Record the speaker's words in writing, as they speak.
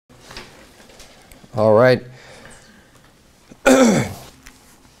All right.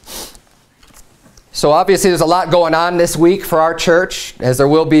 So obviously there's a lot going on this week for our church, as there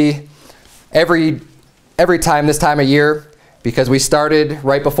will be every time this time of year, because we started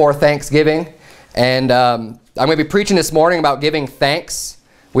right before Thanksgiving. And I'm going to be preaching this morning about giving thanks.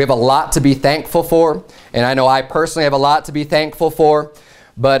 We have a lot to be thankful for, and I know I personally have a lot to be thankful for.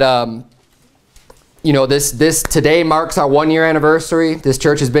 But you know, this today marks our 1-year anniversary. This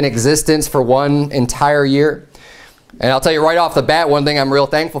church has been in existence for 1 entire year. And I'll tell you right off the bat, one thing I'm real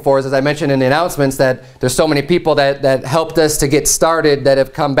thankful for is, as I mentioned in the announcements, that there's so many people that helped us to get started that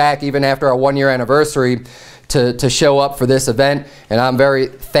have come back even after our 1-year anniversary to show up for this event. And I'm very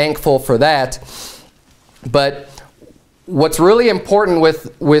thankful for that. But what's really important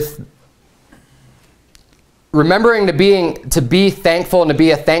with remembering to be thankful and to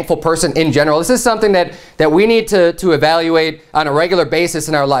be a thankful person in general, this is something that we need to evaluate on a regular basis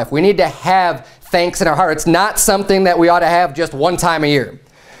in our life. We need to have thanks in our heart. It's not something that we ought to have just one time a year.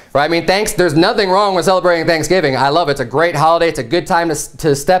 Right? I mean, there's nothing wrong with celebrating Thanksgiving. I love it. It's a great holiday. It's a good time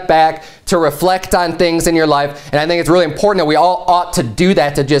to step back, to reflect on things in your life. And I think it's really important that we all ought to do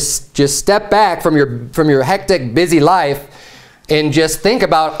that, to just step back from your hectic, busy life and just think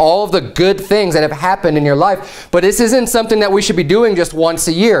about all of the good things that have happened in your life. But this isn't something that we should be doing just once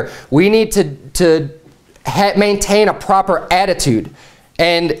a year. We need to maintain a proper attitude.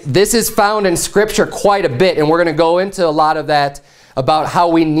 And this is found in Scripture quite a bit, and we're going to go into a lot of that about how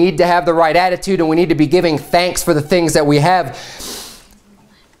we need to have the right attitude and we need to be giving thanks for the things that we have.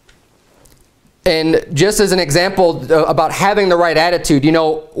 And just as an example about having the right attitude, you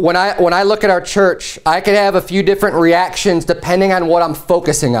know, when I look at our church, I could have a few different reactions depending on what I'm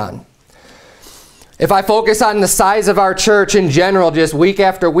focusing on. If I focus on the size of our church in general, just week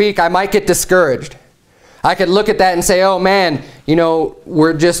after week, I might get discouraged. I could look at that and say, oh man, you know,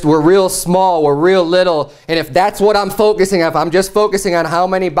 we're real small, we're real little. And if that's what I'm focusing on, if I'm just focusing on how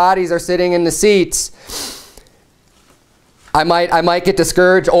many bodies are sitting in the seats, I might get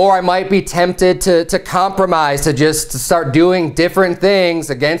discouraged, or I might be tempted to compromise, to just start doing different things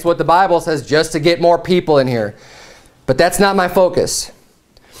against what the Bible says just to get more people in here. But that's not my focus.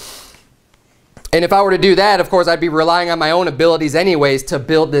 And if I were to do that, of course, I'd be relying on my own abilities anyways to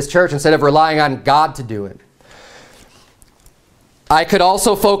build this church instead of relying on God to do it. I could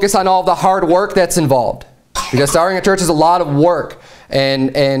also focus on all the hard work that's involved, because starting a church is a lot of work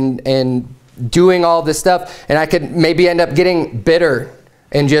and doing all this stuff. And I could maybe end up getting bitter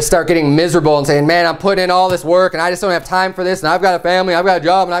and just start getting miserable and saying, man, I'm putting in all this work and I just don't have time for this, and I've got a family, I've got a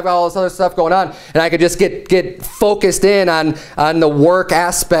job, and I've got all this other stuff going on. And I could just get focused in on the work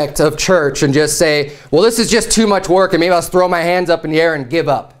aspect of church and just say, well, this is just too much work, and maybe I'll throw my hands up in the air and give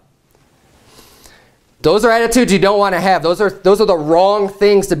up. Those are attitudes you don't want to have. Those are the wrong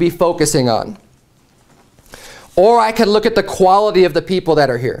things to be focusing on. Or I could look at the quality of the people that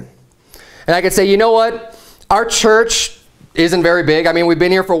are here. And I could say, you know what? Our church isn't very big. I mean, we've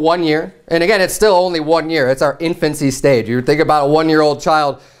been here for 1 year. And again, it's still only 1 year. It's our infancy stage. You think about a 1-year-old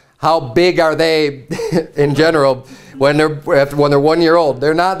child, how big are they in general when they're 1 year old?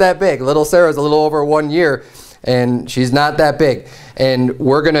 They're not that big. Little Sarah's a little over 1 year, and she's not that big. And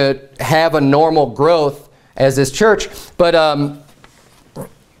we're going to have a normal growth as this church. But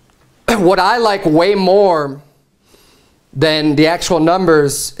what I like way more than the actual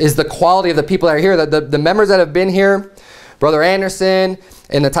numbers is the quality of the people that are here. The members that have been here, Brother Anderson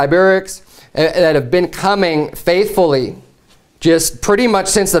and the Tiberics, that have been coming faithfully just pretty much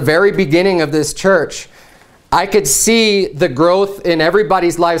since the very beginning of this church. I could see the growth in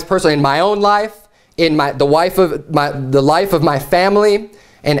everybody's lives personally, in my own life, in the life of my family,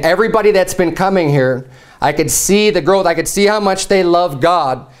 and everybody that's been coming here. I could see the growth. I could see how much they love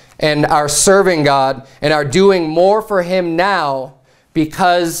God and are serving God and are doing more for Him now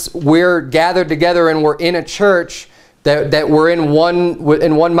because we're gathered together and we're in a church that we're in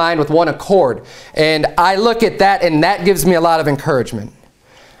one mind with one accord. And I look at that, and that gives me a lot of encouragement.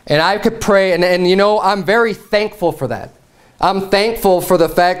 And I could pray, and you know, I'm very thankful for that. I'm thankful for the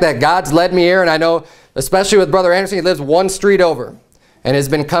fact that God's led me here, and I know, especially with Brother Anderson, he lives 1 street over and has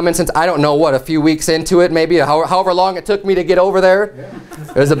been coming since, I don't know what, a few weeks into it, maybe however long it took me to get over there.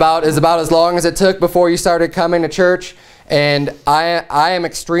 Yeah. It was about as long as it took before you started coming to church. And I am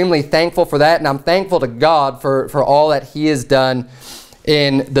extremely thankful for that, and I'm thankful to God for all that He has done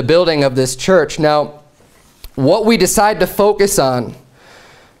in the building of this church. Now, what we decide to focus on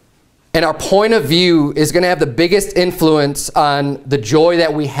and our point of view is going to have the biggest influence on the joy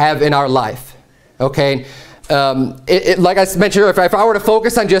that we have in our life. Okay? Like I mentioned earlier, if I were to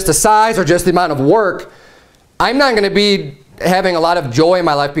focus on just the size or just the amount of work, I'm not going to be having a lot of joy in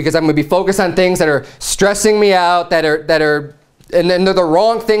my life because I'm going to be focused on things that are stressing me out, and then they're the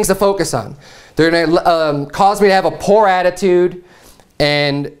wrong things to focus on. They're going to cause me to have a poor attitude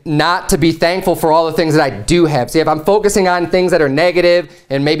and not to be thankful for all the things that I do have. See, if I'm focusing on things that are negative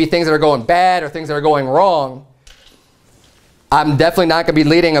and maybe things that are going bad or things that are going wrong, I'm definitely not going to be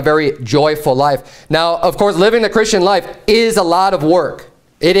leading a very joyful life. Now, of course, living the Christian life is a lot of work.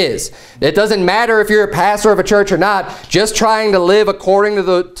 It is. It doesn't matter if you're a pastor of a church or not. Just trying to live according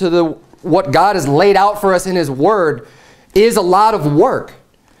to what God has laid out for us in His Word is a lot of work.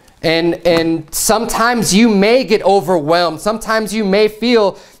 And sometimes you may get overwhelmed. Sometimes you may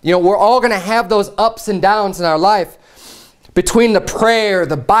feel, we're all going to have those ups and downs in our life. Between the prayer,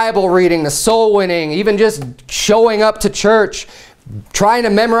 the Bible reading, the soul winning, even just showing up to church, trying to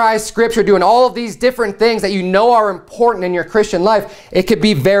memorize scripture, doing all of these different things that are important in your Christian life, it could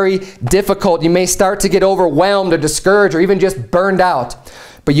be very difficult. You may start to get overwhelmed or discouraged or even just burned out.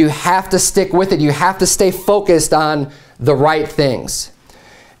 But you have to stick with it. You have to stay focused on the right things.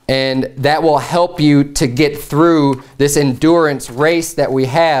 And that will help you to get through this endurance race that we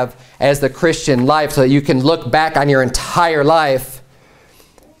have as the Christian life, so that you can look back on your entire life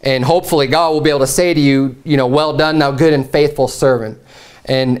and hopefully God will be able to say to you, well done, thou good and faithful servant.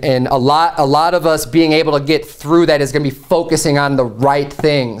 And a lot of us being able to get through that is going to be focusing on the right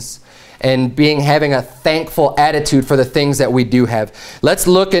things and having a thankful attitude for the things that we do have. Let's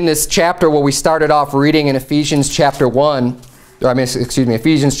look in this chapter where we started off reading in Ephesians chapter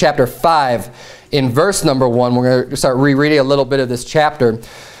 5 in verse number 1. We're going to start rereading a little bit of this chapter.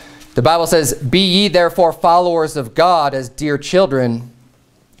 The Bible says, "Be ye therefore followers of God as dear children,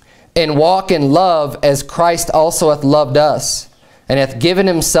 and walk in love as Christ also hath loved us, and hath given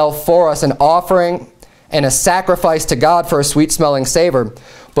himself for us an offering and a sacrifice to God for a sweet-smelling savor.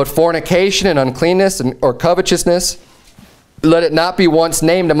 But fornication and uncleanness or covetousness, let it not be once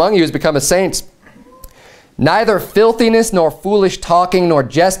named among you as becometh saints. Neither filthiness, nor foolish talking, nor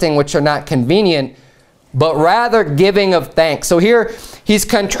jesting, which are not convenient, but rather giving of thanks." So here he's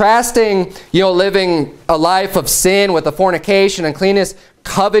contrasting, living a life of sin with the fornication, uncleanness,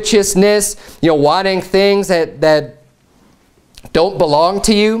 covetousness, wanting things that don't belong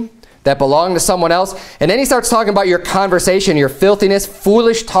to you, that belong to someone else. And then he starts talking about your conversation, your filthiness,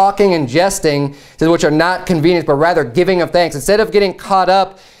 foolish talking and jesting, which are not convenient, but rather giving of thanks. Instead of getting caught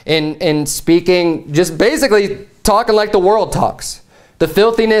up in speaking, just basically talking like the world talks, the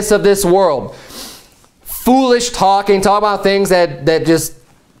filthiness of this world. Foolish talking, talk about things that just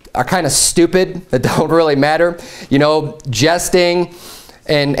are kind of stupid, that don't really matter. Jesting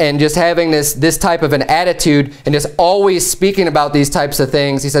and just having this type of an attitude and just always speaking about these types of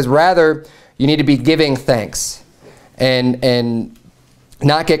things. He says, rather, you need to be giving thanks and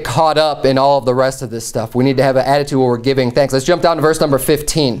not get caught up in all of the rest of this stuff. We need to have an attitude where we're giving thanks. Let's jump down to verse number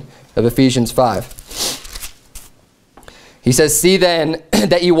 15 of Ephesians 5. He says, "See then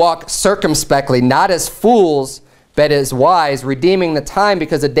that you walk circumspectly, not as fools, but as wise, redeeming the time,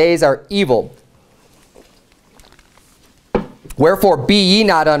 because the days are evil. Wherefore be ye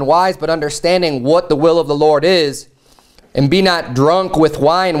not unwise, but understanding what the will of the Lord is. And be not drunk with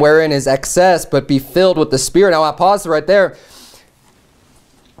wine, wherein is excess, but be filled with the Spirit." Now I pause right there.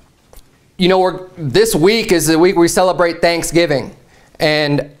 This week is the week we celebrate Thanksgiving.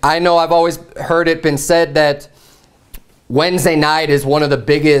 And I know I've always heard it been said that Wednesday night is one of the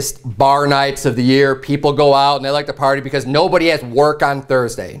biggest bar nights of the year. People go out and they like to party because nobody has work on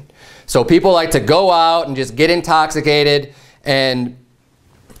Thursday. So people like to go out and just get intoxicated and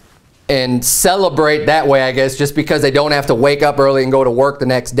celebrate that way, I guess, just because they don't have to wake up early and go to work the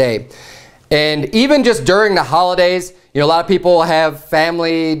next day. And even just during the holidays, a lot of people have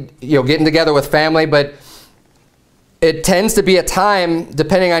family, getting together with family, but it tends to be a time,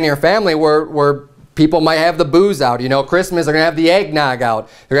 depending on your family, where people might have the booze out. Christmas, they're going to have the eggnog out.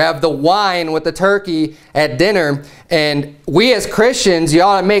 They're going to have the wine with the turkey at dinner. And we as Christians, you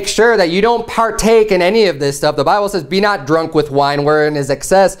ought to make sure that you don't partake in any of this stuff. The Bible says, "Be not drunk with wine, wherein is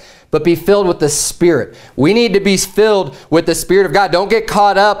excess, but be filled with the Spirit." We need to be filled with the Spirit of God. Don't get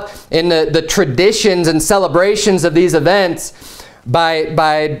caught up in the traditions and celebrations of these events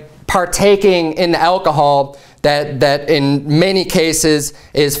by partaking in the alcohol that in many cases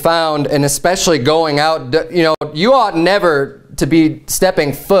is found, and especially going out. You ought never to be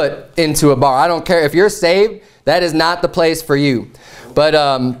stepping foot into a bar. I don't care if you're saved, that is not the place for you. But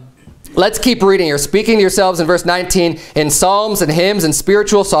let's keep reading here. "Speaking to yourselves," in verse 19, "in psalms and hymns and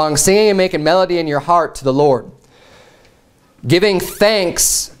spiritual songs, singing and making melody in your heart to the Lord, giving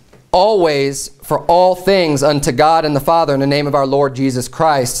thanks always for all things unto God and the Father in the name of our Lord Jesus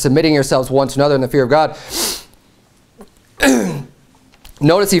Christ, submitting yourselves one to another in the fear of God."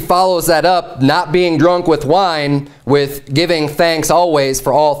 notice he follows that up, not being drunk with wine, with giving thanks always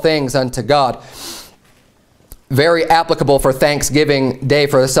for all things unto God. Very applicable for Thanksgiving Day,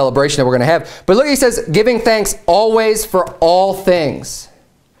 for the celebration that we're going to have. But look, he says, giving thanks always for all things.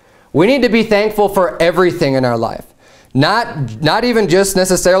 We need to be thankful for everything in our life. Not even just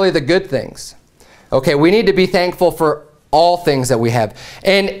necessarily the good things. Okay, we need to be thankful for all things that we have.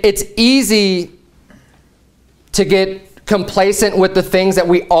 And it's easy to get complacent with the things that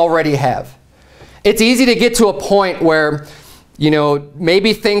we already have. It's easy to get to a point where, you know,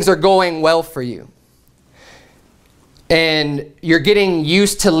 maybe things are going well for you. And you're getting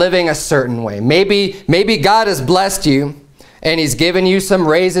used to living a certain way. Maybe God has blessed you and he's given you some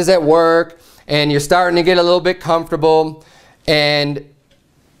raises at work and you're starting to get a little bit comfortable and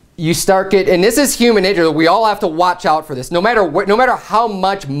you start and this is human nature. We all have to watch out for this. No matter how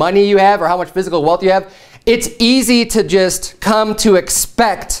much money you have or how much physical wealth you have, it's easy to just come to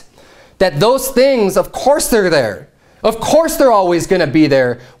expect that those things, of course they're there. Of course they're always going to be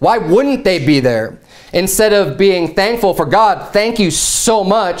there. Why wouldn't they be there? Instead of being thankful for God, thank you so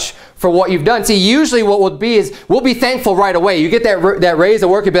much for what you've done. See, usually what would be is we'll be thankful right away. You get that raise at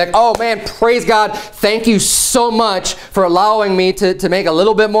work, you'll be like, oh man, praise God. Thank you so much for allowing me to make a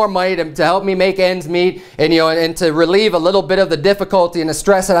little bit more money, to help me make ends meet, and, you know, and to relieve a little bit of the difficulty and the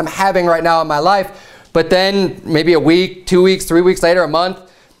stress that I'm having right now in my life. But then maybe a week, 2 weeks, 3 weeks later, a month,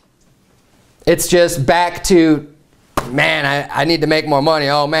 it's just back to, man, I need to make more money.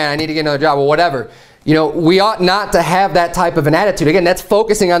 Oh man, I need to get another job or whatever. You know, we ought not to have that type of an attitude. Again, that's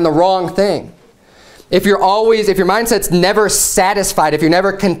focusing on the wrong thing. If your mindset's never satisfied, if you're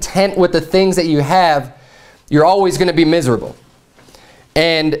never content with the things that you have, you're always going to be miserable.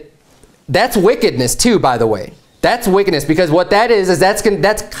 And that's wickedness too, by the way. That's wickedness, because what that is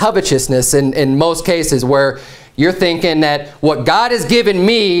that's covetousness in most cases, where you're thinking that what God has given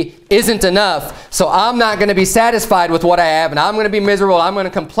me isn't enough, so I'm not going to be satisfied with what I have, and I'm going to be miserable, I'm going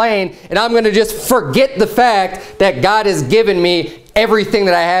to complain, and I'm going to just forget the fact that God has given me everything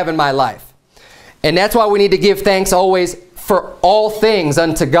that I have in my life. And that's why we need to give thanks always for all things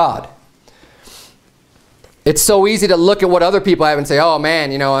unto God. It's so easy to look at what other people have and say, oh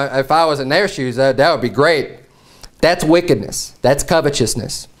man, you know, if I was in their shoes, that would be great. That's wickedness. That's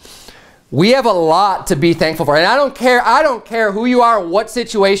covetousness. We have a lot to be thankful for. And I don't care who you are, what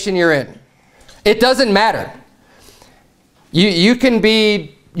situation you're in. It doesn't matter. You can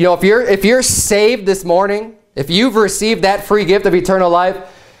be, you know, if you're saved this morning, if you've received that free gift of eternal life,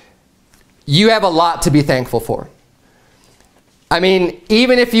 you have a lot to be thankful for. I mean,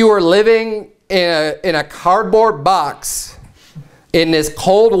 even if you were living in a cardboard box in this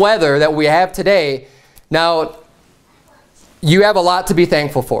cold weather that we have today, now you have a lot to be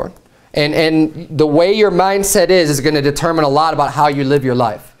thankful for. And the way your mindset is going to determine a lot about how you live your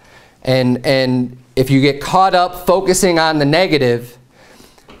life. And if you get caught up focusing on the negative,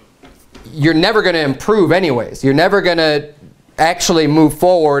 you're never going to improve anyways. You're never going to actually move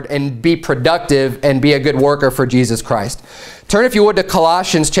forward and be productive and be a good worker for Jesus Christ. Turn, if you would, to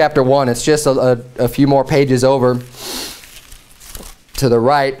Colossians chapter 1. It's just a few more pages over to the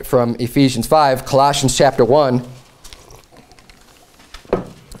right from Ephesians 5. Colossians chapter 1.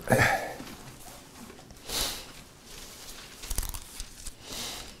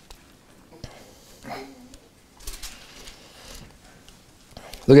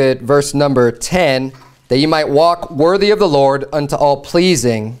 Look at verse number 10. That you might walk worthy of the Lord unto all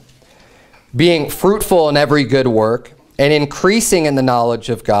pleasing, being fruitful in every good work, and increasing in the knowledge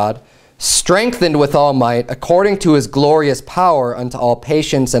of God, strengthened with all might, according to his glorious power, unto all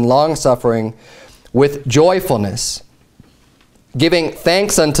patience and longsuffering, with joyfulness, giving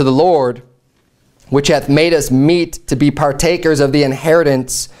thanks unto the Lord, which hath made us meet to be partakers of the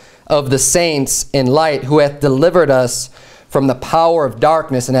inheritance of the saints in light, who hath delivered us from the power of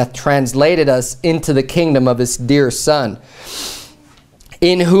darkness, and hath translated us into the kingdom of his dear Son,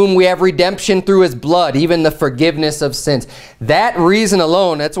 in whom we have redemption through his blood, even the forgiveness of sins. That reason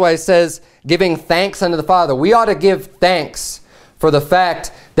alone, that's why it says, giving thanks unto the Father. We ought to give thanks for the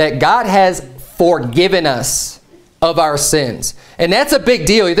fact that God has forgiven us of our sins. And that's a big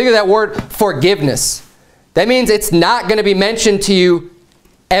deal. You think of that word forgiveness. That means it's not going to be mentioned to you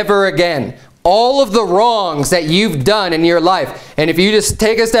ever again. All of the wrongs that you've done in your life. And if you just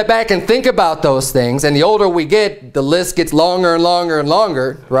take a step back and think about those things, and the older we get, the list gets longer and longer and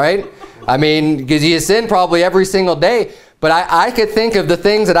longer, right? I mean, because you sin probably every single day. But I could think of the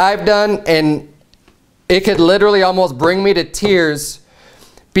things that I've done, and it could literally almost bring me to tears,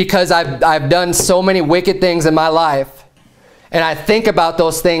 because I've done so many wicked things in my life. And I think about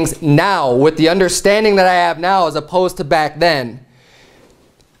those things now with the understanding that I have now as opposed to back then.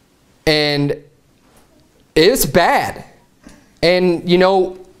 And it's bad. And, you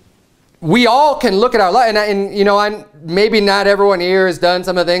know, we all can look at our life. And you know, maybe not everyone here has done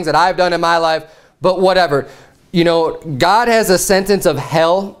some of the things that I've done in my life. But whatever. You know, God has a sentence of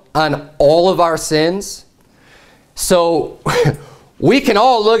hell on all of our sins. So we can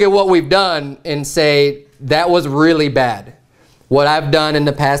all look at what we've done and say, that was really bad. What I've done in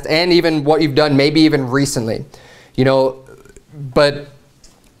the past, and even what you've done maybe even recently. You know, but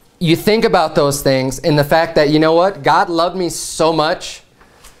you think about those things and the fact that, you know what, God loved me so much,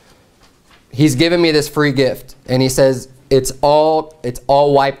 he's given me this free gift. And he says, it's all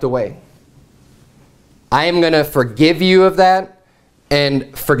wiped away. I am going to forgive you of that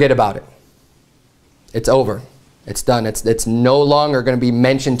and forget about it. It's over. It's done. It's no longer going to be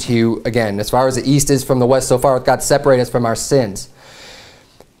mentioned to you again. As far as the east is from the west, so far God separated us from our sins.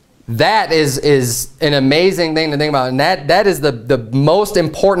 That is an amazing thing to think about. And that is the most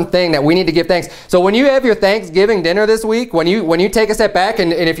important thing that we need to give thanks. So when you have your Thanksgiving dinner this week, when you take a step back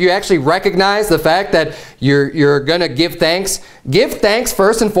and if you actually recognize the fact that you're going to give thanks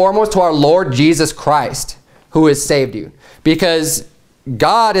first and foremost to our Lord Jesus Christ, who has saved you. Because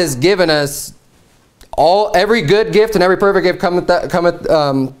God has given us every good gift and every perfect gift cometh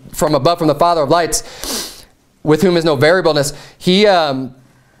from above, from the Father of lights, with whom is no variableness.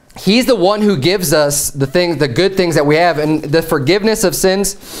 He's the one who gives us the good things that we have, and the forgiveness of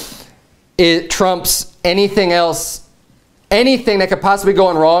sins, it trumps anything else, anything that could possibly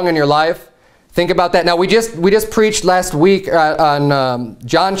go wrong in your life. Think about that. Now we just preached last week on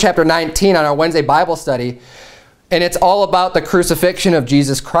John chapter 19 on our Wednesday Bible study. And it's all about the crucifixion of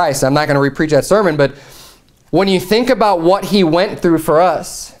Jesus Christ. I'm not going to repreach that sermon, but when you think about what he went through for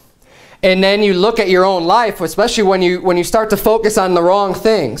us, and then you look at your own life, especially when you start to focus on the wrong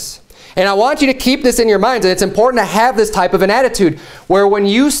things. And I want you to keep this in your minds, and it's important to have this type of an attitude, where when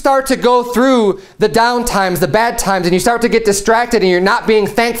you start to go through the down times, the bad times, and you start to get distracted and you're not being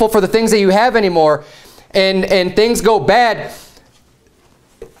thankful for the things that you have anymore, and things go bad,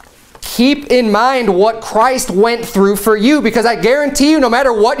 keep in mind what Christ went through for you, because I guarantee you, no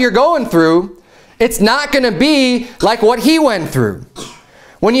matter what you're going through, it's not going to be like what he went through.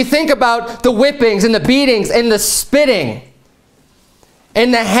 When you think about the whippings and the beatings and the spitting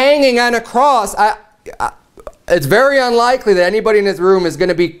and the hanging on a cross, it's very unlikely that anybody in this room is going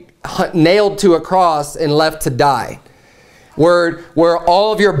to be nailed to a cross and left to die. Where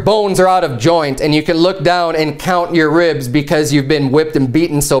all of your bones are out of joint and you can look down and count your ribs because you've been whipped and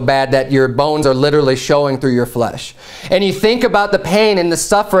beaten so bad that your bones are literally showing through your flesh. And you think about the pain and the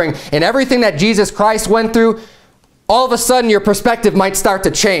suffering and everything that Jesus Christ went through, all of a sudden your perspective might start to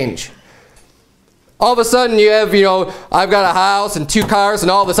change. All of a sudden you have, you know, I've got a house and 2 cars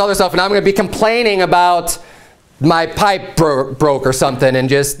and all this other stuff, and I'm going to be complaining about my pipe broke or something, and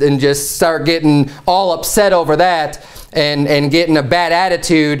just start getting all upset over that. And getting a bad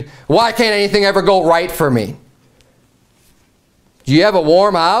attitude. Why can't anything ever go right for me? Do you have a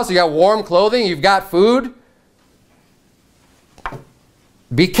warm house? You got warm clothing? You've got food?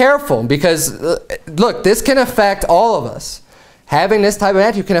 Be careful, because look, this can affect all of us. Having this type of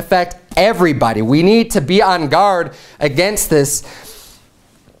attitude can affect everybody. We need to be on guard against this,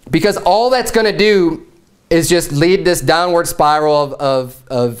 because all that's going to do is just lead this downward spiral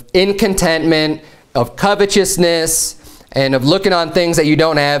of incontentment, of covetousness, and of looking on things that you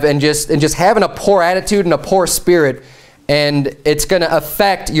don't have, and just having a poor attitude and a poor spirit, and it's going to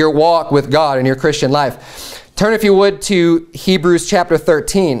affect your walk with God and your Christian life. Turn, if you would, to Hebrews chapter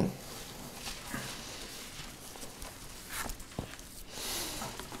 13.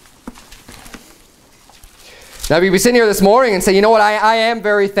 Now, if you be sitting here this morning and say, you know what, I am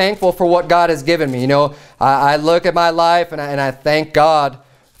very thankful for what God has given me. You know, I look at my life and I thank God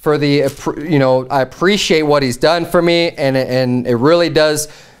for the, you know, I appreciate what he's done for me, and it really does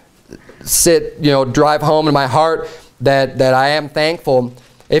drive home in my heart that I am thankful.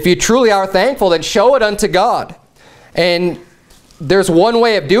 If you truly are thankful, then show it unto God. And there's one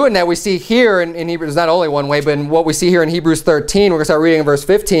way of doing that we see here in Hebrews. Not only one way, but in what we see here in Hebrews 13, we're going to start reading in verse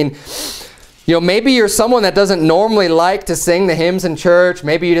 15. You know, maybe you're someone that doesn't normally like to sing the hymns in church.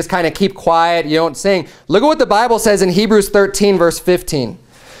 Maybe you just kind of keep quiet. You don't sing. Look at what the Bible says in Hebrews 13, verse 15.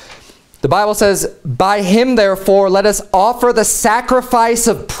 The Bible says, by him, therefore, let us offer the sacrifice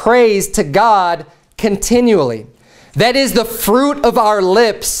of praise to God continually. That is the fruit of our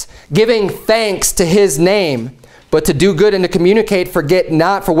lips, giving thanks to his name. But to do good and to communicate, forget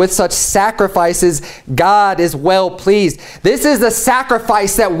not, for with such sacrifices God is well pleased. This is the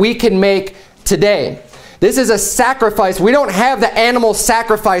sacrifice that we can make today. This is a sacrifice. We don't have the animal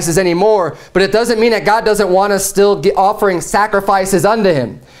sacrifices anymore, but it doesn't mean that God doesn't want us still offering sacrifices unto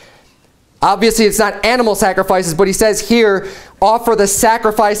him. Obviously, it's not animal sacrifices, but he says here, offer the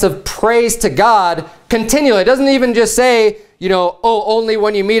sacrifice of praise to God continually. It doesn't even just say, you know, oh, only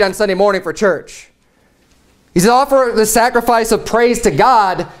when you meet on Sunday morning for church. He says, offer the sacrifice of praise to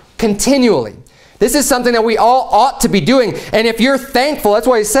God continually. This is something that we all ought to be doing. And if you're thankful, that's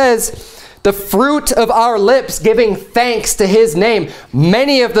why he says, the fruit of our lips giving thanks to his name.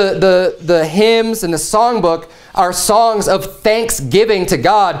 Many of the hymns in the songbook are songs of thanksgiving to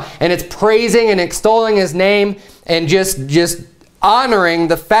God. And it's praising and extolling his name and just honoring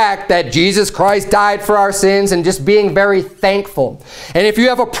the fact that Jesus Christ died for our sins and just being very thankful. And if you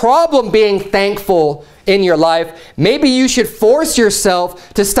have a problem being thankful in your life, maybe you should force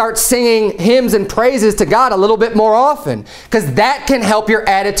yourself to start singing hymns and praises to God a little bit more often, because that can help your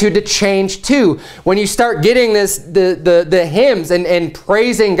attitude to change too. When you start getting the hymns and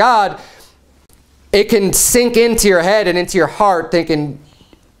praising God, it can sink into your head and into your heart thinking,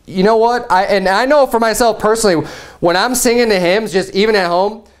 you know what? I know for myself personally, when I'm singing the hymns, just even at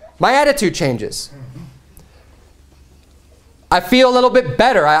home, my attitude changes. I feel a little bit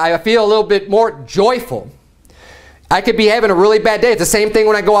better. I feel a little bit more joyful. I could be having a really bad day. It's the same thing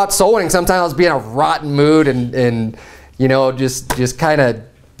when I go out soul winning. Sometimes I'll be in a rotten mood and you know, just kind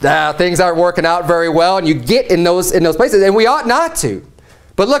of things aren't working out very well, and you get in those places, and we ought not to.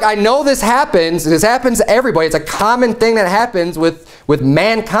 But look, I know this happens. This happens to everybody. It's a common thing that happens with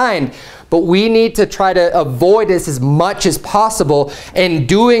mankind. But we need to try to avoid this as much as possible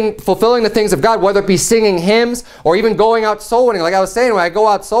and fulfilling the things of God, whether it be singing hymns or even going out soul winning. Like I was saying, when I go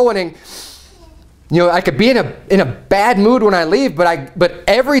out soul winning, you know, I could be in a bad mood when I leave, but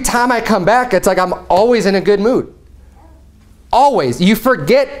every time I come back, it's like I'm always in a good mood. Always. You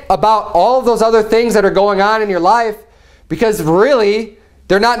forget about all of those other things that are going on in your life because really,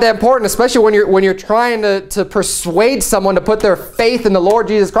 they're not that important, especially when you're trying to persuade someone to put their faith in the Lord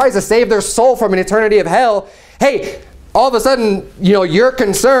Jesus Christ to save their soul from an eternity of hell. Hey, all of a sudden, you know, your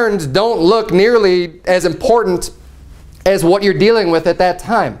concerns don't look nearly as important as what you're dealing with at that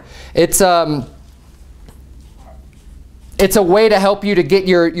time. It's a way to help you to get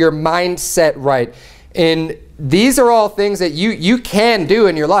your mindset right. And these are all things that you can do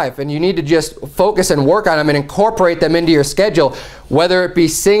in your life, and you need to just focus and work on them and incorporate them into your schedule, whether it be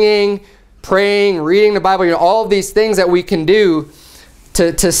singing, praying, reading the Bible, you know, all of these things that we can do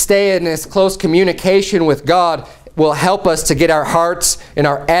to stay in this close communication with God will help us to get our hearts and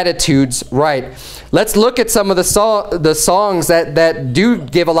our attitudes right. Let's look at some of the songs that do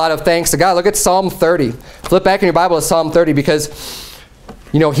give a lot of thanks to God. Look at Psalm 30. Flip back in your Bible to Psalm 30, because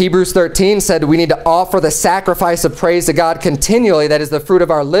you know, Hebrews 13 said we need to offer the sacrifice of praise to God continually. That is the fruit of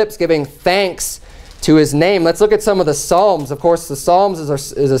our lips, giving thanks to his name. Let's look at some of the Psalms. Of course, the Psalms is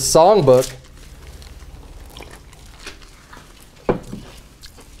a songbook.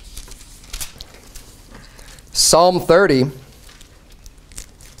 Psalm 30. We're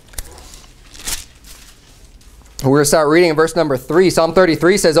going to start reading in verse number 3. Psalm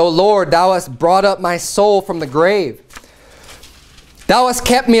 33 says, O Lord, thou hast brought up my soul from the grave. Thou hast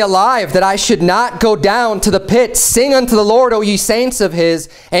kept me alive, that I should not go down to the pit. Sing unto the Lord, O ye saints of his,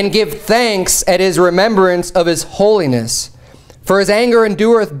 and give thanks at his remembrance of his holiness. For his anger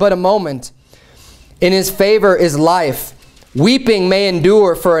endureth but a moment. In his favor is life. Weeping may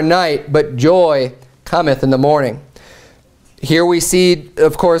endure for a night, but joy cometh in the morning. Here we see,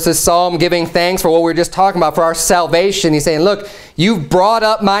 of course, this psalm giving thanks for what we were just talking about, for our salvation. He's saying, look, you've brought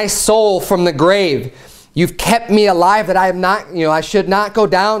up my soul from the grave. You've kept me alive, that I am not, you know, I should not go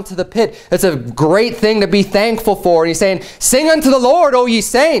down to the pit. That's a great thing to be thankful for. And he's saying, sing unto the Lord, O ye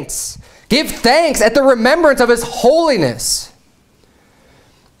saints. Give thanks at the remembrance of his holiness.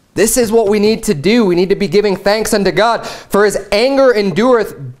 This is what we need to do. We need to be giving thanks unto God. For his anger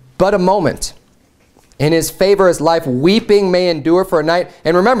endureth but a moment. In his favor is life. Weeping may endure for a night.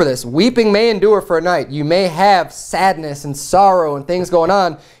 And remember this, weeping may endure for a night. You may have sadness and sorrow and things going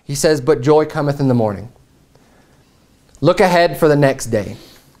on. He says, but joy cometh in the morning. Look ahead for the next day.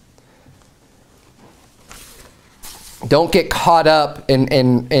 Don't get caught up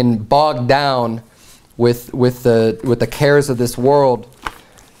and bogged down with the cares of this world.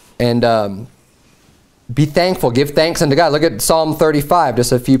 And be thankful. Give thanks unto God. Look at Psalm 35,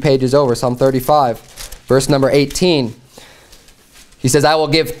 just a few pages over. Psalm 35, verse number 18. He says, I will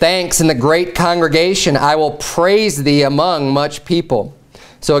give thanks in the great congregation. I will praise thee among much people.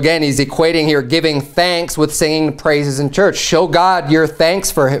 So again, he's equating here giving thanks with singing praises in church. Show God your thanks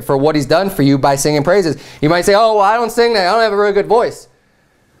for what he's done for you by singing praises. You might say, oh, well, I don't sing that. I don't have a really good voice.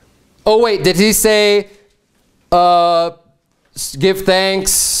 Oh, wait, did he say give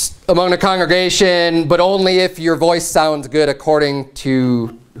thanks among the congregation, but only if your voice sounds good according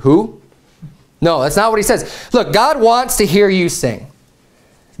to who? No, that's not what he says. Look, God wants to hear you sing.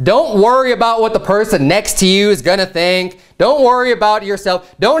 Don't worry about what the person next to you is going to think. Don't worry about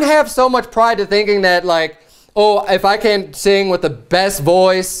yourself. Don't have so much pride to thinking that, like, oh, if I can't sing with the best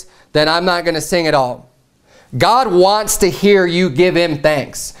voice, then I'm not going to sing at all. God wants to hear you give him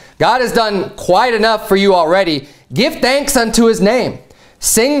thanks. God has done quite enough for you already. Give thanks unto his name.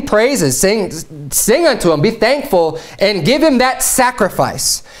 Sing praises. Sing unto him. Be thankful and give him that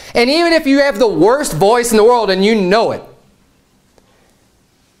sacrifice. And even if you have the worst voice in the world and you know it,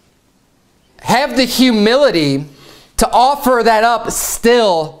 have the humility to offer that up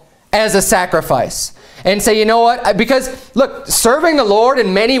still as a sacrifice. And say, you know what? Because, look, serving the Lord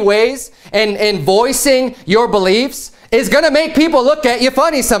in many ways and voicing your beliefs is going to make people look at you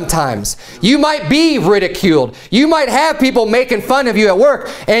funny sometimes. You might be ridiculed. You might have people making fun of you at work.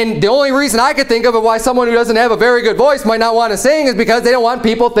 And the only reason I could think of why someone who doesn't have a very good voice might not want to sing is because they don't want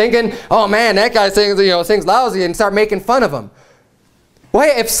people thinking, oh man, that guy sings, sings lousy, and start making fun of him.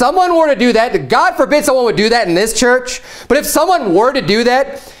 Well, if someone were to do that, God forbid someone would do that in this church, but if someone were to do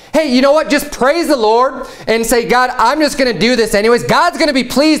that, hey, you know what? Just praise the Lord and say, God, I'm just going to do this anyways. God's going to be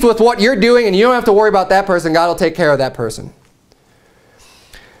pleased with what you're doing, and you don't have to worry about that person. God will take care of that person.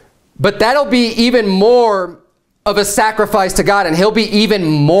 But that'll be even more of a sacrifice to God, and he'll be even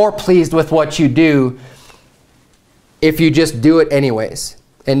more pleased with what you do if you just do it anyways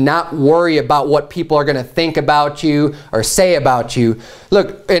and not worry about what people are going to think about you or say about you.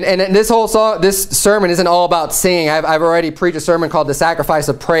 Look, and this whole this sermon isn't all about singing. I've already preached a sermon called The Sacrifice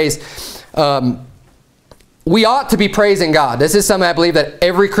of Praise. We ought to be praising God. This is something I believe that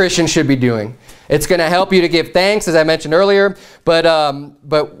every Christian should be doing. It's going to help you to give thanks, as I mentioned earlier, but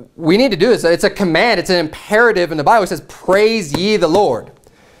we need to do this. It's a command. It's an imperative in the Bible. It says, praise ye the Lord,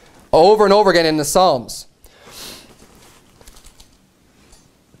 over and over again in the Psalms.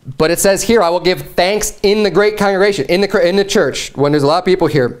 But it says here, I will give thanks in the great congregation, in the church, when there's a lot of people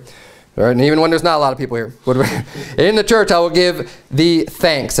here, and even when there's not a lot of people here. In the church, I will give thee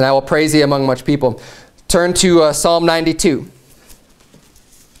thanks, and I will praise thee among much people. Turn to Psalm 92.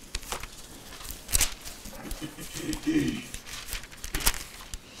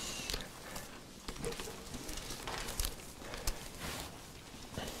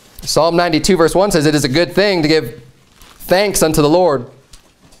 Psalm 92 verse 1 says, it is a good thing to give thanks unto the Lord,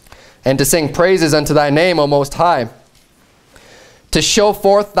 and to sing praises unto thy name, O Most High, to show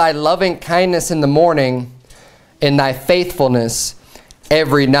forth thy loving kindness in the morning, and thy faithfulness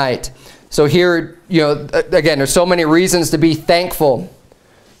every night. So here, again, there's so many reasons to be thankful.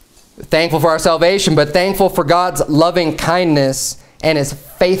 Thankful for our salvation, but thankful for God's loving kindness and his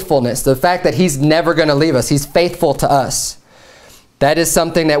faithfulness. The fact that he's never going to leave us. He's faithful to us. That is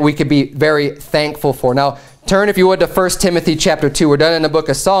something that we could be very thankful for. Now, turn, if you would, to 1 Timothy chapter 2. We're done in the book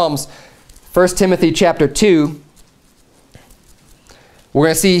of Psalms. 1 Timothy chapter 2. We're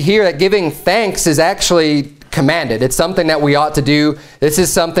going to see here that giving thanks is actually commanded. It's something that we ought to do. This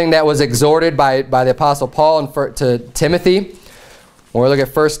is something that was exhorted by the Apostle Paul to Timothy. We'll look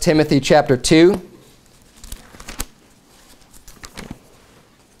at 1 Timothy chapter 2.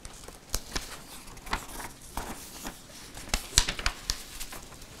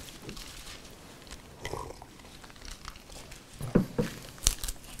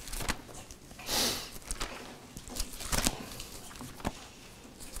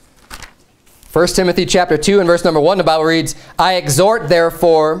 First Timothy chapter 2 and verse number 1, the Bible reads, I exhort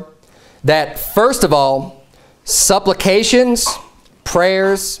therefore that first of all, supplications,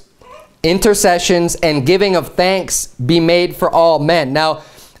 prayers, intercessions, and giving of thanks be made for all men. Now,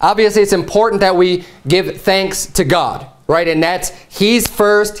 obviously it's important that we give thanks to God, right? And that's, he's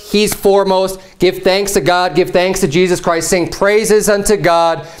first, he's foremost. Give thanks to God, give thanks to Jesus Christ, sing praises unto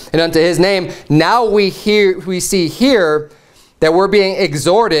God and unto his name. Now we see here that we're being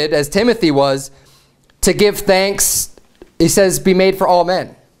exhorted, as Timothy was, to give thanks. He says, be made for all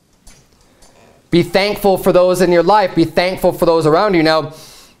men. Be thankful for those in your life. Be thankful for those around you. Now,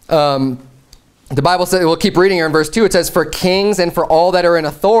 the Bible says, we'll keep reading here in verse 2, it says, for kings and for all that are in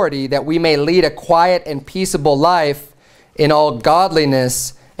authority, that we may lead a quiet and peaceable life in all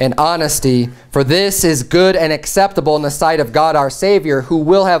godliness and honesty. For this is good and acceptable in the sight of God our Savior, who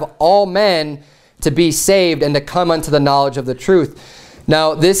will have all men to be saved and to come unto the knowledge of the truth.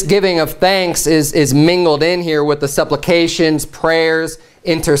 Now, this giving of thanks is mingled in here with the supplications, prayers,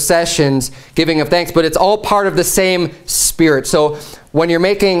 intercessions, giving of thanks, but it's all part of the same spirit. So when you're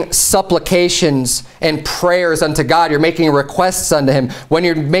making supplications and prayers unto God, you're making requests unto Him. When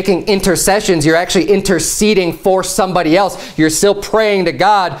you're making intercessions, you're actually interceding for somebody else. You're still praying to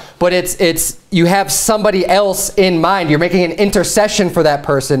God, but you have somebody else in mind. You're making an intercession for that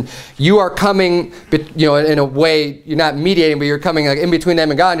person. You are coming, in a way, you're not mediating, but you're coming like in between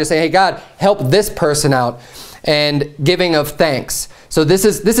them and God and just saying, hey, God, help this person out, and giving of thanks. So this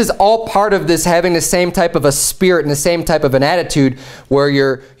is all part of this, having the same type of a spirit and the same type of an attitude where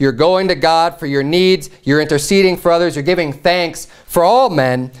you're going to God for your needs, you're interceding for others, you're giving thanks for all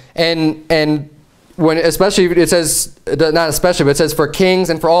men, and when especially it says, not especially, but it says for kings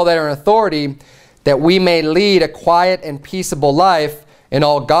and for all that are in authority, that we may lead a quiet and peaceable life in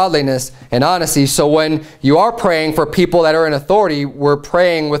all godliness and honesty. So when you are praying for people that are in authority, we're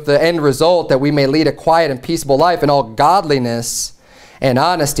praying with the end result that we may lead a quiet and peaceable life in all godliness and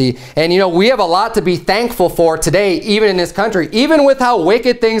honesty. And we have a lot to be thankful for today, even in this country, even with how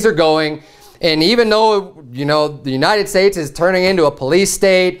wicked things are going. And even though, the United States is turning into a police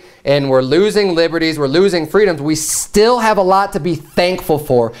state and we're losing liberties, we're losing freedoms, we still have a lot to be thankful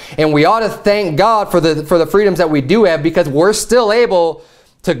for. And we ought to thank God for the freedoms that we do have, because we're still able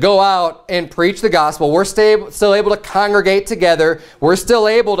to go out and preach the gospel. We're still able to congregate together. We're still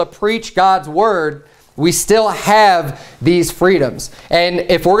able to preach God's word. We still have these freedoms. And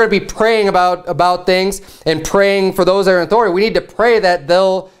if we're going to be praying about things and praying for those that are in authority, we need to pray that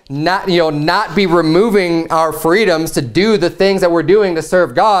they'll not be removing our freedoms to do the things that we're doing to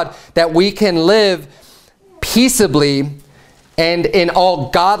serve God, that we can live peaceably and in all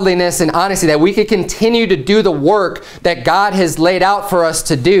godliness and honesty, that we can continue to do the work that God has laid out for us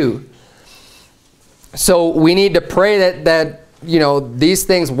to do. So we need to pray that these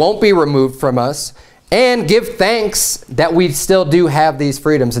things won't be removed from us, and give thanks that we still do have these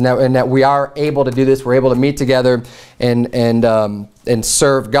freedoms, and that we are able to do this. We're able to meet together and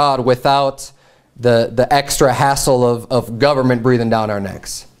serve God without the extra hassle of government breathing down our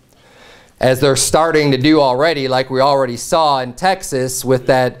necks, as they're starting to do already, like we already saw in Texas with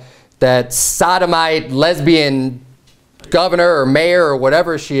that sodomite lesbian governor or mayor or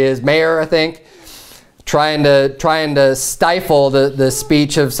whatever she is, mayor I think, trying to stifle the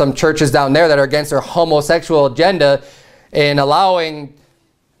speech of some churches down there that are against their homosexual agenda, and allowing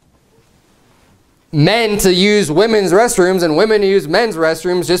men to use women's restrooms and women to use men's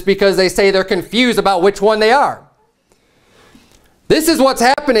restrooms just because they say they're confused about which one they are. This is what's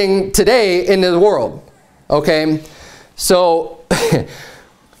happening today in the world, okay? So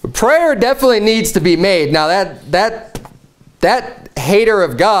prayer definitely needs to be made. Now that hater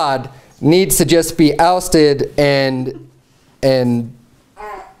of God needs to just be ousted and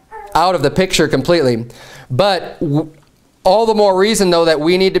out of the picture completely. But all the more reason, though, that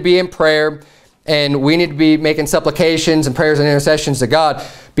we need to be in prayer, and we need to be making supplications and prayers and intercessions to God,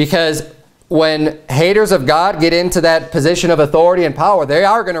 because when haters of God get into that position of authority and power, they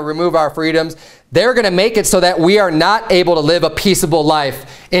are going to remove our freedoms. They're going to make it so that we are not able to live a peaceable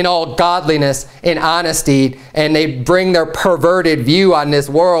life in all godliness and honesty, and they bring their perverted view on this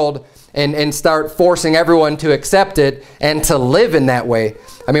world and start forcing everyone to accept it and to live in that way.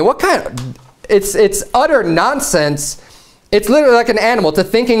 I mean, what kind of... It's utter nonsense. It's literally like an animal, to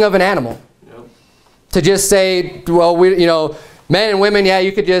thinking of an animal. Yep. To just say, well, men and women, yeah,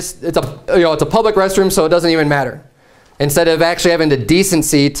 you could just... It's a public restroom, so it doesn't even matter. Instead of actually having the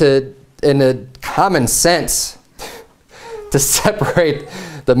decency and the common sense to separate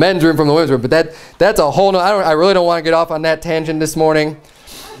the men's room from the women's room. But that's a whole... I really don't want to get off on that tangent this morning.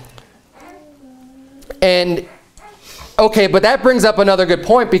 And, okay, but that brings up another good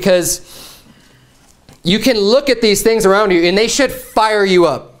point, because you can look at these things around you and they should fire you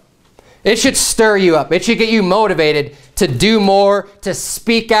up. It should stir you up. It should get you motivated to do more, to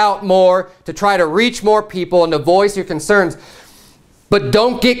speak out more, to try to reach more people and to voice your concerns. But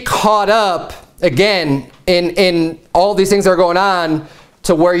don't get caught up, again, in all these things that are going on,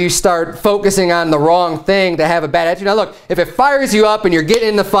 to where you start focusing on the wrong thing to have a bad attitude. Now look, if it fires you up and you're getting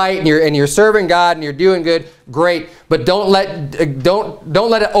in the fight and you're serving God and you're doing good, great. But don't let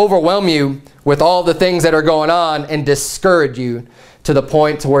it overwhelm you with all the things that are going on and discourage you to the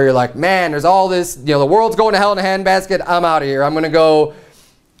point to where you're like, man, there's all this, the world's going to hell in a handbasket. I'm out of here. I'm going to go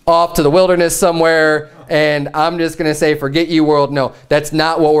off to the wilderness somewhere and I'm just going to say, forget you, world. No, that's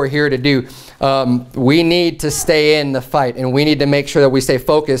not what we're here to do. We need to stay in the fight, and we need to make sure that we stay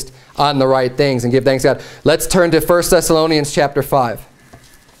focused on the right things and give thanks to God. Let's turn to 1 Thessalonians chapter 5.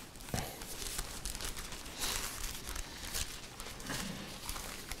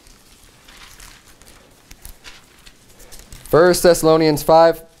 1 Thessalonians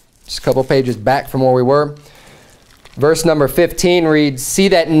 5, just a couple pages back from where we were. Verse number 15 reads, "See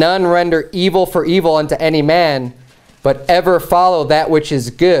that none render evil for evil unto any man, but ever follow that which is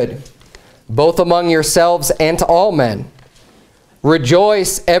good, both among yourselves and to all men.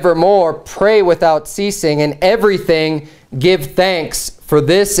 Rejoice evermore, pray without ceasing, in everything give thanks, for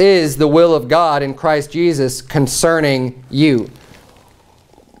this is the will of God in Christ Jesus concerning you."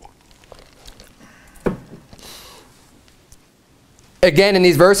 Again, in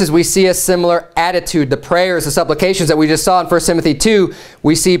these verses, we see a similar attitude. The prayers, the supplications that we just saw in 1 Timothy 2,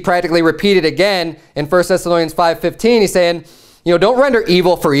 we see practically repeated again in 1 Thessalonians 5:15. He's saying, don't render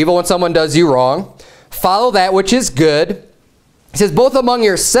evil for evil when someone does you wrong. Follow that which is good. He says, both among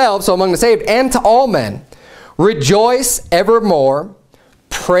yourselves, so among the saved, and to all men. Rejoice evermore.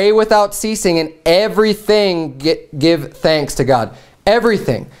 Pray without ceasing. In everything give thanks to God.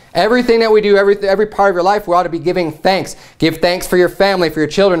 Everything. Everything that we do, every part of your life, we ought to be giving thanks. Give thanks for your family, for your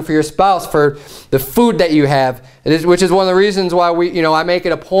children, for your spouse, for the food that you have. Which is one of the reasons why I make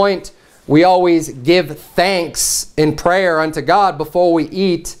it a point. We always give thanks in prayer unto God before we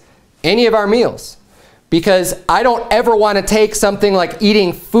eat any of our meals. Because I don't ever want to take something like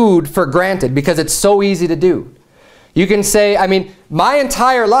eating food for granted, because it's so easy to do. You can say, my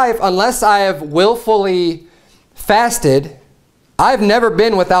entire life, unless I have willfully fasted, I've never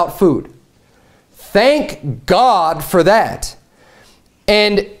been without food. Thank God for that.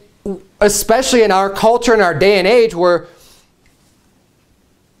 And especially in our culture, in our day and age, where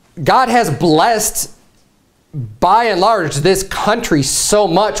God has blessed, by and large, this country so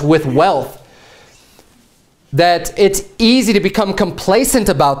much with wealth, that it's easy to become complacent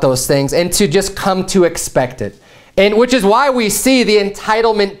about those things and to just come to expect it. And which is why we see the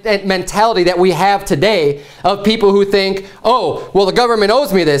entitlement mentality that we have today of people who think, oh, well, the government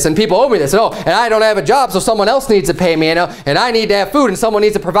owes me this and people owe me this. And I don't have a job, so someone else needs to pay me. And I need to have food and someone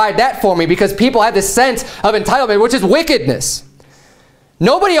needs to provide that for me, because people have this sense of entitlement, which is wickedness.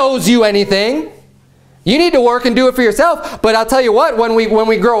 Nobody owes you anything. You need to work and do it for yourself. But I'll tell you what, when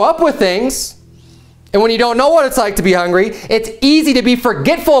we grow up with things, and when you don't know what it's like to be hungry, it's easy to be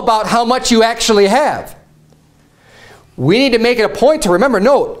forgetful about how much you actually have. We need to make it a point to remember,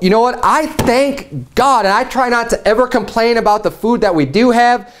 no, you know what? I thank God, and I try not to ever complain about the food that we do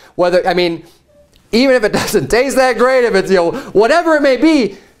have, even if it doesn't taste that great, if it's, whatever it may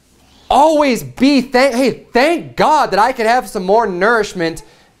be, always be thank God that I can have some more nourishment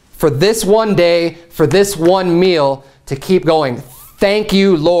for this one day, for this one meal to keep going. Thank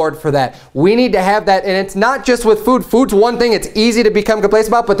you, Lord, for that. We need to have that, and it's not just with food. Food's one thing it's easy to become complacent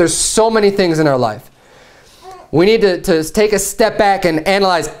about, but there's so many things in our life. We need to take a step back and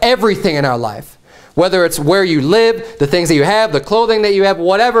analyze everything in our life, whether it's where you live, the things that you have, the clothing that you have,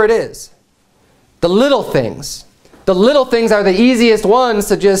 whatever it is. The little things. The little things are the easiest ones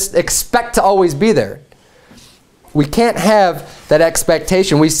to just expect to always be there. We can't have that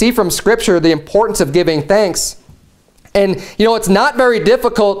expectation. We see from Scripture the importance of giving thanks. And, it's not very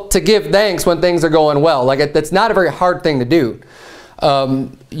difficult to give thanks when things are going well. It's not a very hard thing to do.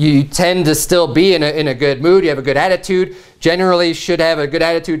 You tend to still be in a good mood. You have a good attitude. Generally should have a good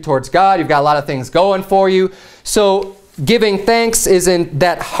attitude towards God. You've got a lot of things going for you. So giving thanks isn't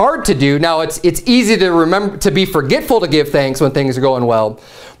that hard to do. Now, it's easy to remember, to be forgetful to give thanks when things are going well.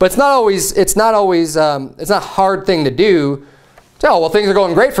 But it's not a hard thing to do. Oh, well, things are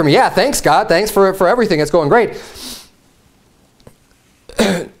going great for me. Yeah, thanks, God. Thanks for everything. It's going great.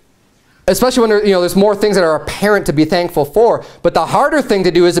 Especially when there's more things that are apparent to be thankful for. But the harder thing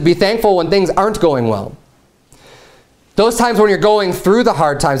to do is to be thankful when things aren't going well. Those times when you're going through the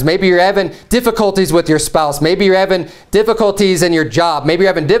hard times, maybe you're having difficulties with your spouse, maybe you're having difficulties in your job, maybe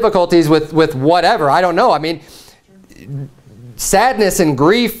you're having difficulties with whatever, I don't know. Sadness and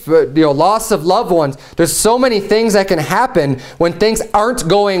grief, loss of loved ones. There's so many things that can happen when things aren't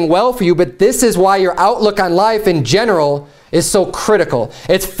going well for you, but this is why your outlook on life in general is so critical.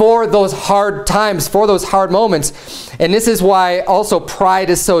 It's for those hard times, for those hard moments. And this is why also pride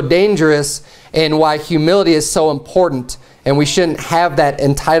is so dangerous and why humility is so important. And we shouldn't have that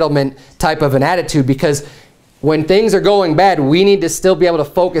entitlement type of an attitude, because when things are going bad, we need to still be able to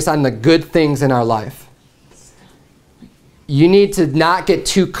focus on the good things in our life. You need to not get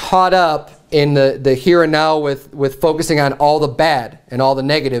too caught up in the here and now with focusing on all the bad and all the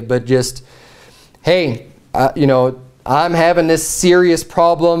negative, but just, hey, I'm having this serious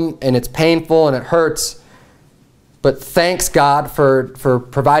problem and it's painful and it hurts, but thanks God for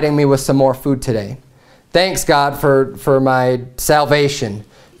providing me with some more food today. Thanks God for my salvation.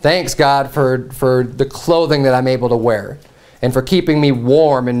 Thanks God for the clothing that I'm able to wear and for keeping me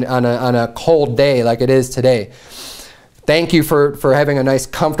warm on a cold day like it is today. Thank you for having a nice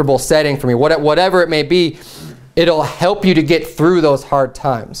comfortable setting for me. Whatever it may be, it'll help you to get through those hard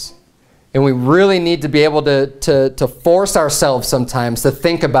times. And we really need to be able to force ourselves sometimes to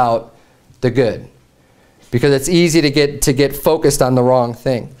think about the good, because it's easy to get focused on the wrong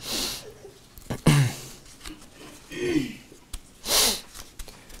thing.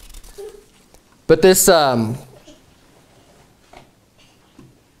 But this, the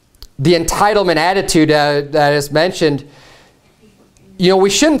entitlement attitude that is mentioned, you know, we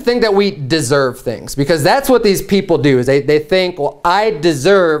shouldn't think that we deserve things, because that's what these people do. Is they think, well, I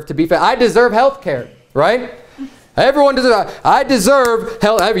deserve to be fed. I deserve health care, right? Everyone deserves. I deserve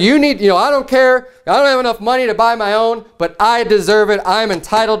health. You need, you know, I don't care. I don't have enough money to buy my own, but I deserve it. I'm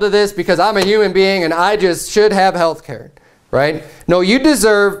entitled to this because I'm a human being and I just should have health care, right? No, you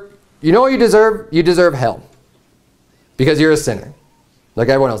deserve, you know what you deserve? You deserve hell because you're a sinner like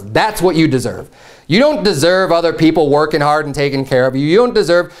everyone else. That's what you deserve. You don't deserve other people working hard and taking care of you. You don't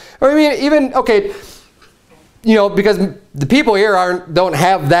deserve, or I mean, even, okay, you know, because the people here don't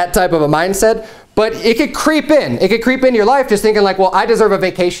have that type of a mindset, but it could creep in. It could creep into your life just thinking like, well, I deserve a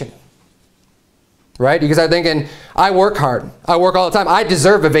vacation, right? You can start thinking, I work hard. I work all the time. I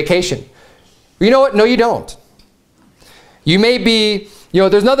deserve a vacation. You know what? No, you don't. You may be, you know,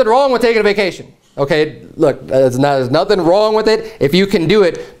 there's nothing wrong with taking a vacation. Okay, look, there's nothing wrong with it if you can do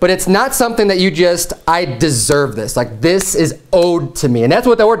it, but it's not something that you just, I deserve this. Like, this is owed to me. And that's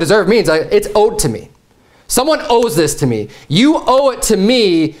what the word deserve means. Like, it's owed to me. Someone owes this to me. You owe it to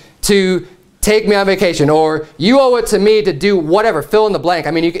me to take me on vacation, or you owe it to me to do whatever, fill in the blank.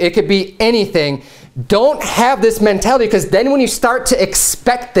 I mean, it could be anything. Don't have this mentality, because then when you start to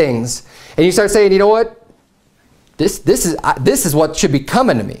expect things and you start saying, you know what, this is what should be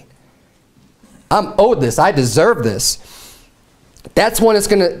coming to me. I'm owed this. I deserve this. That's when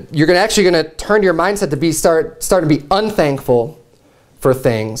you're actually gonna turn your mindset to start to be unthankful for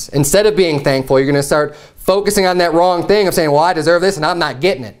things. Instead of being thankful, you're gonna start focusing on that wrong thing of saying, well, I deserve this and I'm not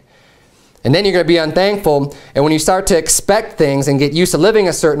getting it. And then you're going to be unthankful. And when you start to expect things and get used to living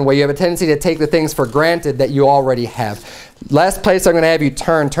a certain way, you have a tendency to take the things for granted that you already have. Last place I'm going to have you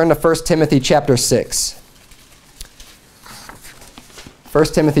turn to 1 Timothy chapter 6. 1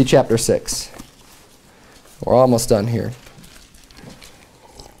 Timothy chapter 6. We're almost done here.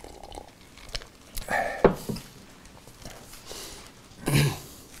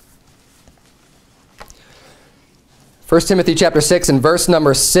 First Timothy chapter 6 and verse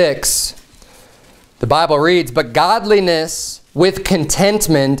number 6. The Bible reads, "But godliness with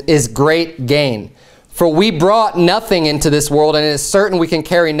contentment is great gain. For we brought nothing into this world, and it is certain we can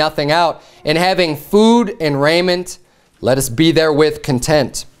carry nothing out. And having food and raiment, let us be therewith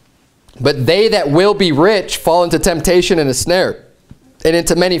content. But they that will be rich fall into temptation and a snare, and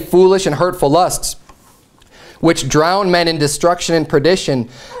into many foolish and hurtful lusts, which drown men in destruction and perdition.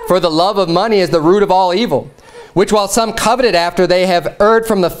 For the love of money is the root of all evil, which while some coveted after, they have erred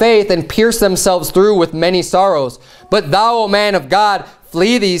from the faith and pierced themselves through with many sorrows. But thou, O man of God,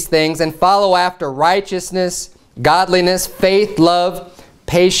 flee these things and follow after righteousness, godliness, faith, love,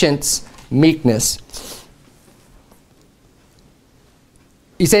 patience, meekness."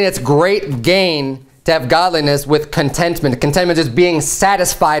 He's saying it's great gain to have godliness with contentment. Contentment is being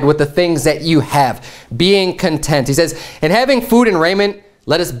satisfied with the things that you have. Being content. He says, "And having food and raiment,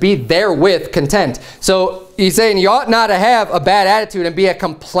 let us be therewith content." So he's saying you ought not to have a bad attitude and be a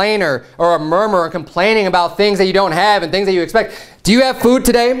complainer or a murmurer, complaining about things that you don't have and things that you expect. Do you have food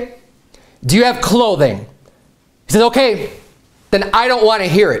today? Do you have clothing? He says, okay, then I don't want to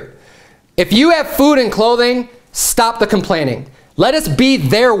hear it. If you have food and clothing, stop the complaining. Let us be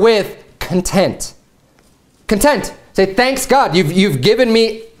therewith content. Content. Say, thanks God, you've given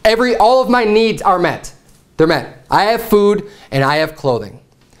me all of my needs are met. They're met. I have food and I have clothing.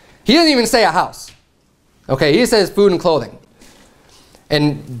 He doesn't even say a house. Okay, he says food and clothing.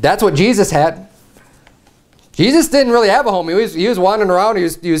 And that's what Jesus had. Jesus didn't really have a home. He was wandering around.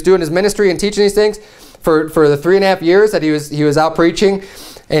 He was doing his ministry and teaching these things for the 3.5 years that he was out preaching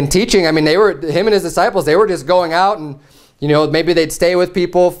and teaching. I mean, him and his disciples, they were just going out and, you know, maybe they'd stay with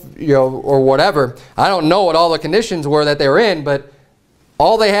people, you know, or whatever. I don't know what all the conditions were that they were in, but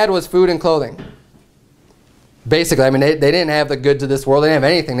all they had was food and clothing. Basically, I mean, they didn't have the goods of this world. They didn't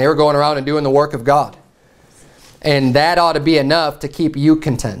have anything. They were going around and doing the work of God. And that ought to be enough to keep you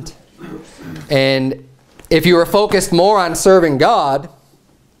content. And if you were focused more on serving God,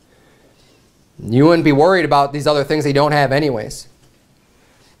 you wouldn't be worried about these other things that you don't have anyways.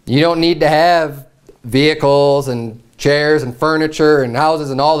 You don't need to have vehicles and chairs and furniture and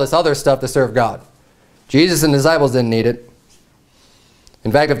houses and all this other stuff to serve God. Jesus and the disciples didn't need it.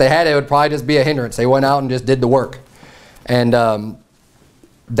 In fact, if they had it, it would probably just be a hindrance. They went out and just did the work. And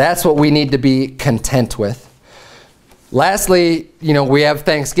that's what we need to be content with. Lastly, you know, we have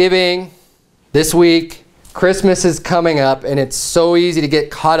Thanksgiving this week. Christmas is coming up, and it's so easy to get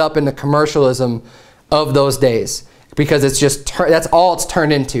caught up in the commercialism of those days because it's just that's all it's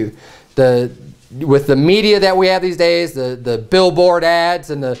turned into. With the media that we have these days, the billboard ads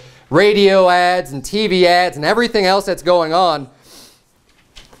and the radio ads and TV ads and everything else that's going on,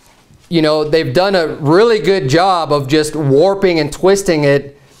 you know, they've done a really good job of just warping and twisting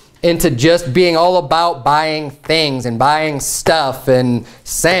it into just being all about buying things and buying stuff and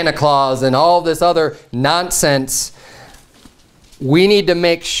Santa Claus and all this other nonsense. We need to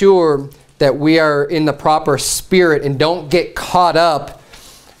make sure that we are in the proper spirit and don't get caught up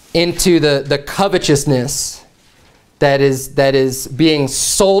into the covetousness that is being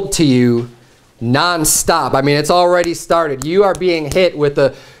sold to you nonstop. I mean, it's already started. You are being hit with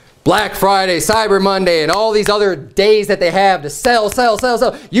the Black Friday, Cyber Monday, and all these other days that they have to sell.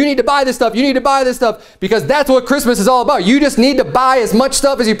 You need to buy this stuff. You need to buy this stuff because that's what Christmas is all about. You just need to buy as much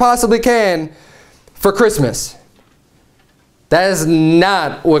stuff as you possibly can for Christmas. That is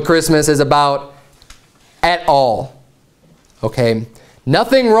not what Christmas is about at all. Okay?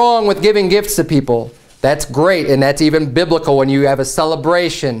 Nothing wrong with giving gifts to people. That's great, and that's even biblical when you have a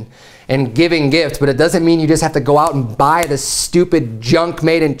celebration and giving gifts, but it doesn't mean you just have to go out and buy the stupid junk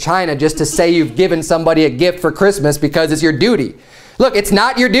made in China just to say you've given somebody a gift for Christmas because it's your duty. Look, it's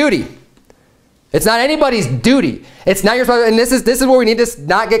not your duty. It's not anybody's duty. It's not your, and this is where we need to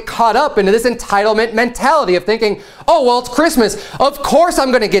not get caught up into this entitlement mentality of thinking, oh, well, it's Christmas. Of course I'm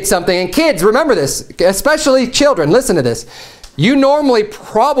going to get something. And kids, remember this, especially children, listen to this. You normally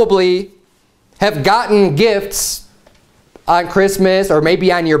probably have gotten gifts on Christmas or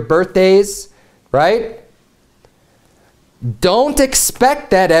maybe on your birthdays, right? Don't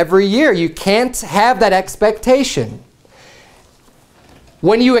expect that every year. You can't have that expectation.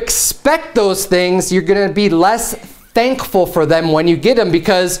 When you expect those things, you're going to be less thankful for them when you get them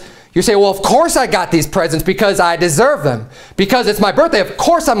because you say, well, of course I got these presents because I deserve them. Because it's my birthday, of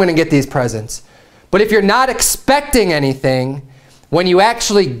course I'm going to get these presents. But if you're not expecting anything, when you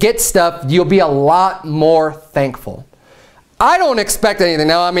actually get stuff, you'll be a lot more thankful. I don't expect anything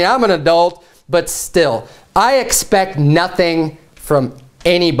now. I mean, I'm an adult, but still, I expect nothing from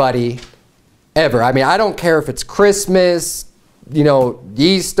anybody ever. I mean, I don't care if it's Christmas, you know,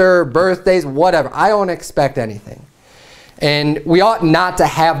 Easter, birthdays, whatever. I don't expect anything. And we ought not to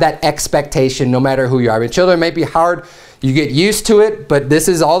have that expectation no matter who you are. I mean, children may be hard. You get used to it, but this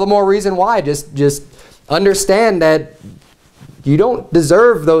is all the more reason why. Just understand that you don't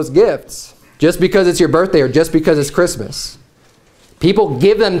deserve those gifts just because it's your birthday or just because it's Christmas. People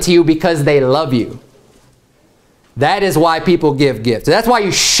give them to you because they love you. That is why people give gifts. That's why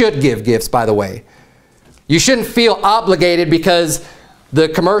you should give gifts, by the way. You shouldn't feel obligated because the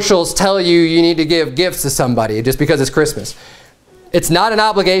commercials tell you you need to give gifts to somebody just because it's Christmas. It's not an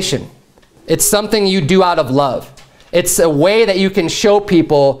obligation. It's something you do out of love. It's a way that you can show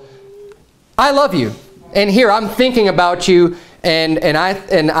people, I love you. And here, I'm thinking about you. And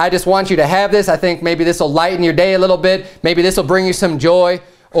I just want you to have this. I think maybe this will lighten your day a little bit. Maybe this will bring you some joy.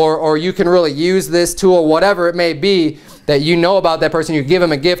 Or you can really use this tool, whatever it may be, that you know about that person. You give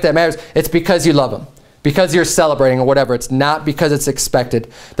them a gift that matters. It's because you love them. Because you're celebrating or whatever. It's not because it's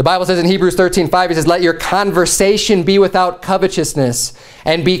expected. The Bible says in Hebrews 13:5, it says, let your conversation be without covetousness,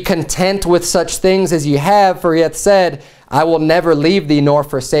 and be content with such things as you have, for he hath said, I will never leave thee nor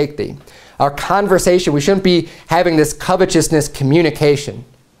forsake thee. Our conversation, we shouldn't be having this covetousness communication,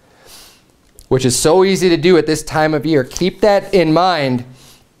 which is so easy to do at this time of year. Keep that in mind,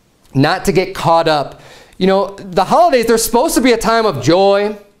 not to get caught up. You know, the holidays, they're supposed to be a time of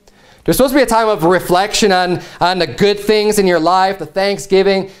joy. There's supposed to be a time of reflection on the good things in your life, the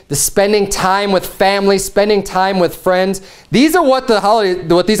Thanksgiving, the spending time with family, spending time with friends. These are what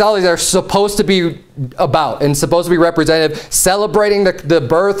these holidays are supposed to be about and supposed to be representative, celebrating the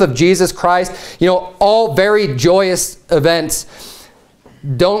birth of Jesus Christ. You know, all very joyous events.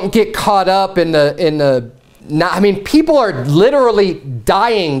 Don't get caught up in I mean, people are literally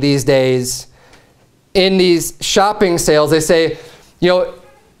dying these days in these shopping sales. They say, you know,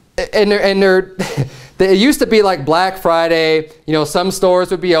 it used to be like Black Friday, you know, some stores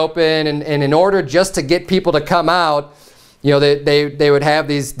would be open, and in order just to get people to come out, you know, they would have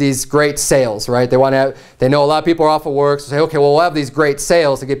these great sales, right? They know a lot of people are off of work, so say, okay, well, we'll have these great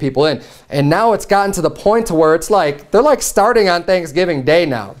sales to get people in. And now it's gotten to the point to where it's like, they're like starting on Thanksgiving Day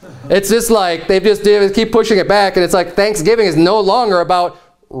now. It's just like, they keep pushing it back, and it's like Thanksgiving is no longer about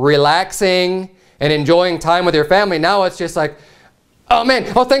relaxing and enjoying time with your family. Now it's just like, oh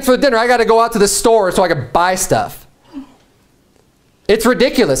man, oh thanks for the dinner. I got to go out to the store so I can buy stuff. It's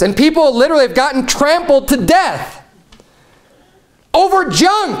ridiculous. And people literally have gotten trampled to death over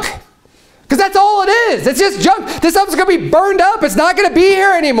junk. Because that's all it is. It's just junk. This stuff's going to be burned up. It's not going to be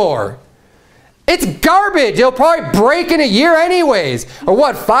here anymore. It's garbage. It'll probably break in a year anyways. Or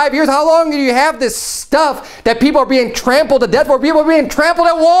what, 5 years? How long do you have this stuff that people are being trampled to death for? People are being trampled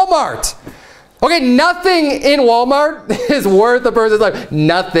at Walmart. Okay, nothing in Walmart is worth a person's life.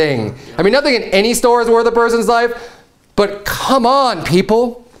 Nothing. I mean, nothing in any store is worth a person's life. But come on,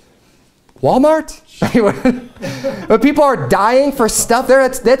 people. Walmart? But people are dying for stuff there.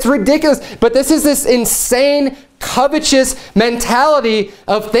 That's ridiculous. But this is this insane, covetous mentality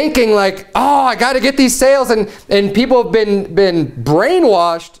of thinking like, oh, I got to get these sales. And people have been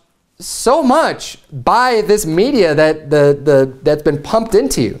brainwashed so much by this media that's been pumped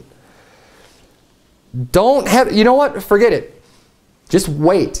into you. Don't have, you know what? Forget it. Just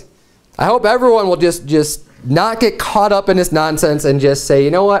wait. I hope everyone will just not get caught up in this nonsense and just say, you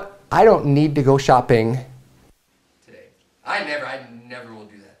know what? I don't need to go shopping today. I never will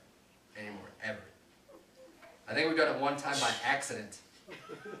do that anymore, ever. I think we've done it one time by accident.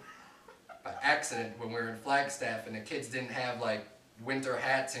 By accident when we were in Flagstaff and the kids didn't have like winter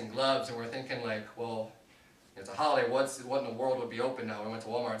hats and gloves, and we're thinking like, well, it's a holiday, what in the world would be open now? We went to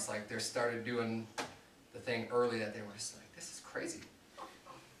Walmart, it's like they started doing the thing early that they were just like, this is crazy.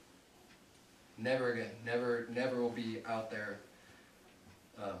 Never again, never will be out there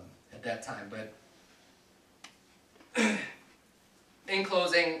at that time. But in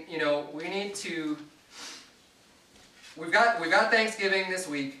closing, you know, we need to. We've got Thanksgiving this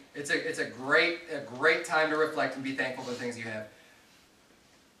week. It's a great time to reflect and be thankful for the things you have.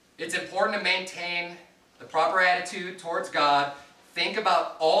 It's important to maintain the proper attitude towards God. Think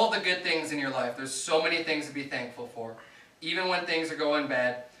about all the good things in your life. There's so many things to be thankful for, even when things are going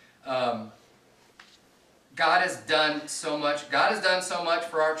bad. God has done so much. God has done so much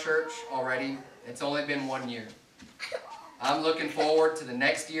for our church already. It's only been 1 year. I'm looking forward to the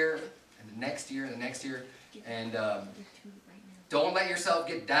next year, and the next year, and the next year. And don't let yourself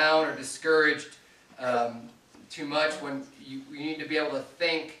get down or discouraged too much. When you need to be able to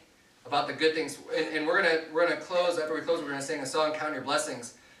think about the good things. And we're gonna close. After we close, we're gonna sing a song, "Count Your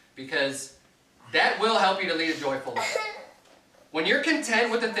Blessings," because that will help you to lead a joyful life. When you're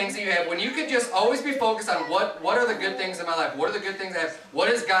content with the things that you have, when you can just always be focused on what are the good things in my life, what are the good things I have, what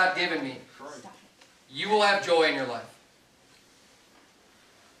has God given me, you will have joy in your life.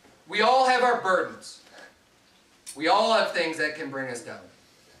 We all have our burdens. We all have things that can bring us down.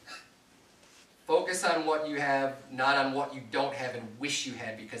 Focus on what you have, not on what you don't have and wish you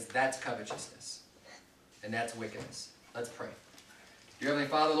had, because that's covetousness. And that's wickedness. Let's pray. Dear Heavenly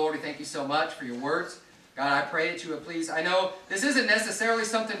Father, Lord, we thank you so much for your words. God, I pray that you would please, I know this isn't necessarily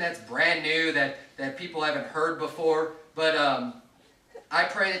something that's brand new that people haven't heard before, but I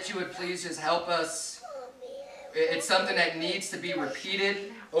pray that you would please just help us. It's something that needs to be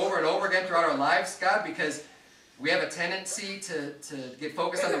repeated over and over again throughout our lives, God, because we have a tendency to get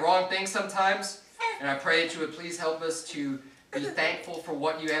focused on the wrong things sometimes. And I pray that you would please help us to be thankful for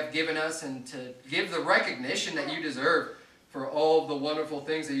what you have given us and to give the recognition that you deserve for all the wonderful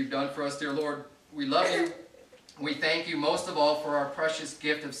things that you've done for us, dear Lord. We love you. We thank you most of all for our precious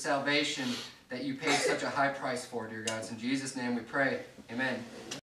gift of salvation that you paid such a high price for, dear God. In Jesus' name we pray. Amen.